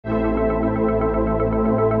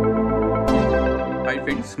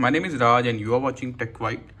friends, my name is Raj and you are watching Tech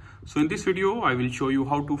White. So in this video, I will show you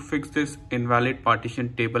how to fix this invalid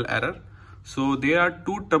partition table error. So there are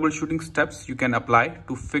two troubleshooting steps you can apply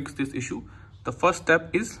to fix this issue. The first step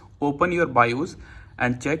is open your BIOS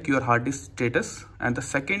and check your hard disk status. And the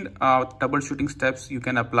second troubleshooting steps you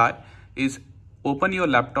can apply is open your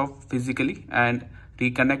laptop physically and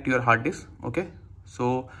reconnect your hard disk. Okay,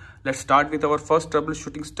 so let's start with our first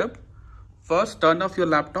troubleshooting step. First, turn off your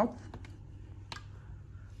laptop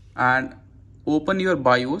and open your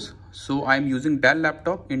BIOS. So I am using Dell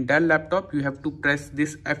laptop. In Dell laptop, you have to press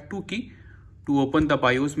this F2 key to open the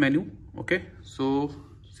BIOS menu. Okay, so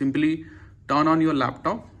simply turn on your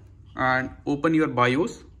laptop and open your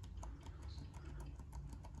BIOS.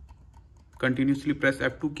 Continuously press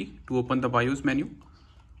F2 key to open the BIOS menu.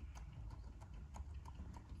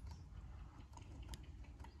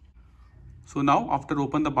 So now after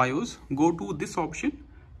open the BIOS, go to this option,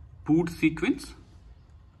 boot sequence.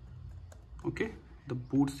 Okay, the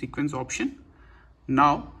boot sequence option.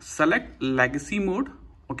 Now select legacy mode.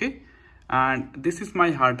 Okay, and this is my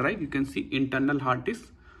hard drive. You can see internal hard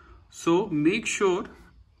disk. So make sure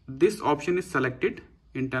this option is selected,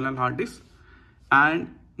 internal hard disk,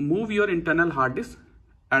 and move your internal hard disk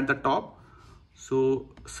at the top. So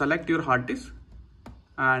select your hard disk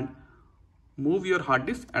and move your hard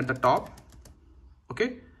disk at the top.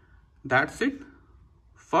 Okay, that's it.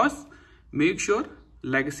 First, make sure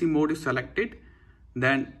legacy mode is selected,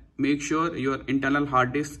 then make sure your internal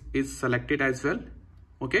hard disk is selected as well.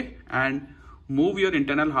 Okay, and move your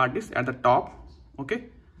internal hard disk at the top. Okay,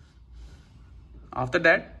 after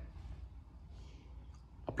that,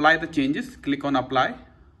 apply the changes. Click on apply,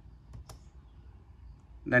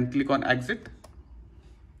 then click on exit.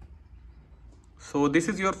 So this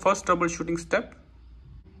is your first troubleshooting step.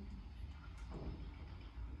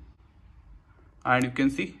 And you can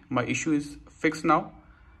see my issue is fixed now.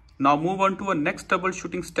 Now move on to our next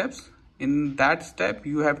troubleshooting steps. In that step,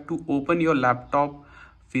 you have to open your laptop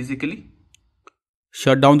physically,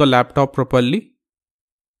 shut down the laptop properly,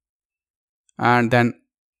 and then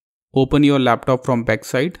open your laptop from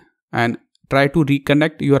backside and try to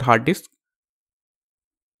reconnect your hard disk.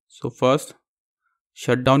 So first,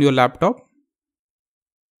 shut down your laptop.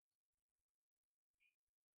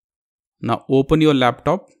 Now open your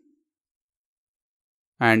laptop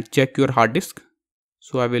and check your hard disk.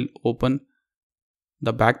 So I will open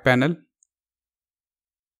the back panel.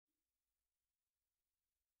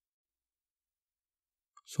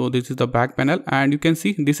 So this is the back panel and you can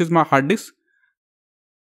see this is my hard disk.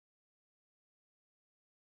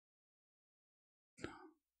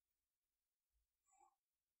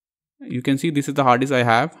 You can see this is the hard disk I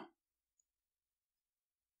have.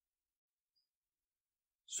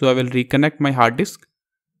 So I will reconnect my hard disk.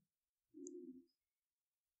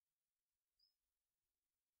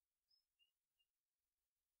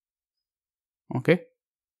 Okay.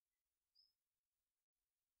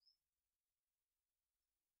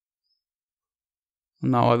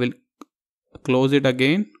 Now I will close it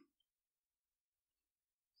again.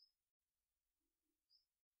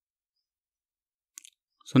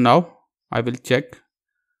 So now I will check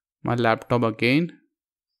my laptop again.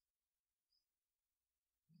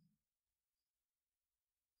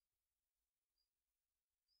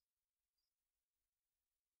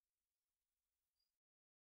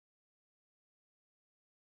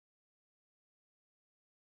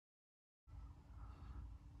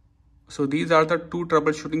 So these are the two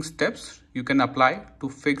troubleshooting steps you can apply to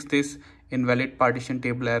fix this invalid partition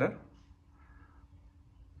table error.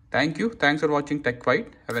 Thank you. Thanks for watching Tech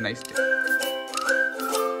White. Have a nice day.